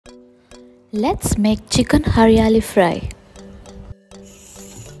Let's make chicken Hariyali fry.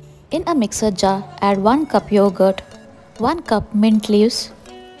 In a mixer jar, add 1 cup yogurt, 1 cup mint leaves,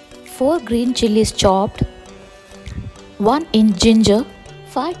 4 green chilies chopped, 1 inch ginger,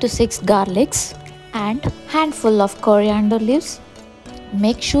 5 to 6 garlics, and handful of coriander leaves.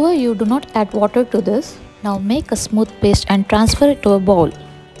 Make sure you do not add water to this. Now make a smooth paste and transfer it to a bowl.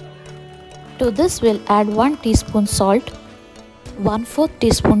 To this we'll add 1 teaspoon salt, 1/4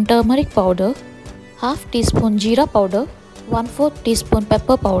 teaspoon turmeric powder, half teaspoon jeera powder, 1/4 teaspoon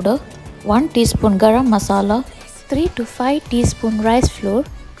pepper powder, 1 teaspoon garam masala, 3 to 5 teaspoon rice flour,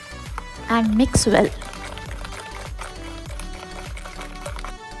 and mix well.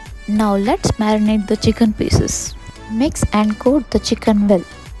 Now let's marinate the chicken pieces. Mix and coat the chicken well.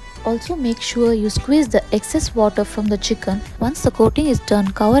 Also make sure you squeeze the excess water from the chicken. Once the coating is done,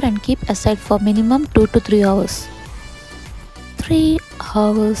 cover and keep aside for minimum 2 to 3 hours. 3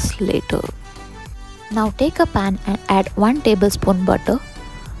 hours later. Now take a pan and add 1 tablespoon butter.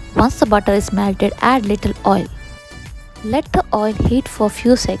 Once the butter is melted, add little oil. Let the oil heat for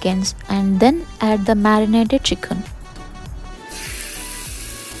few seconds and then add the marinated chicken.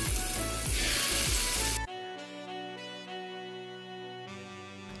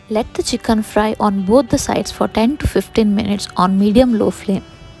 Let the chicken fry on both the sides for 10 to 15 minutes on medium-low flame.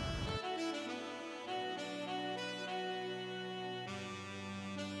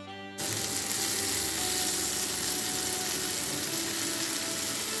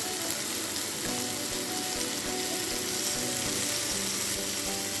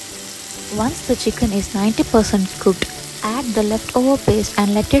 Once the chicken is 90% cooked, add the leftover paste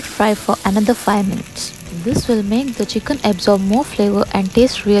and let it fry for another 5 minutes. This will make the chicken absorb more flavor and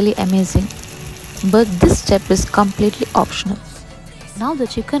taste really amazing. But this step is completely optional. Now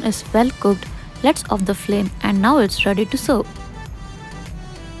the chicken is well cooked, let's off the flame and now it's ready to serve.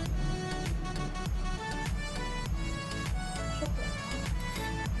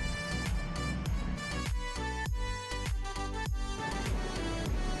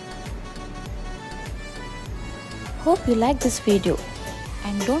 Hope you like this video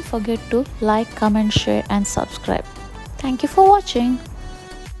and don't forget to like, comment, share and subscribe. Thank you for watching.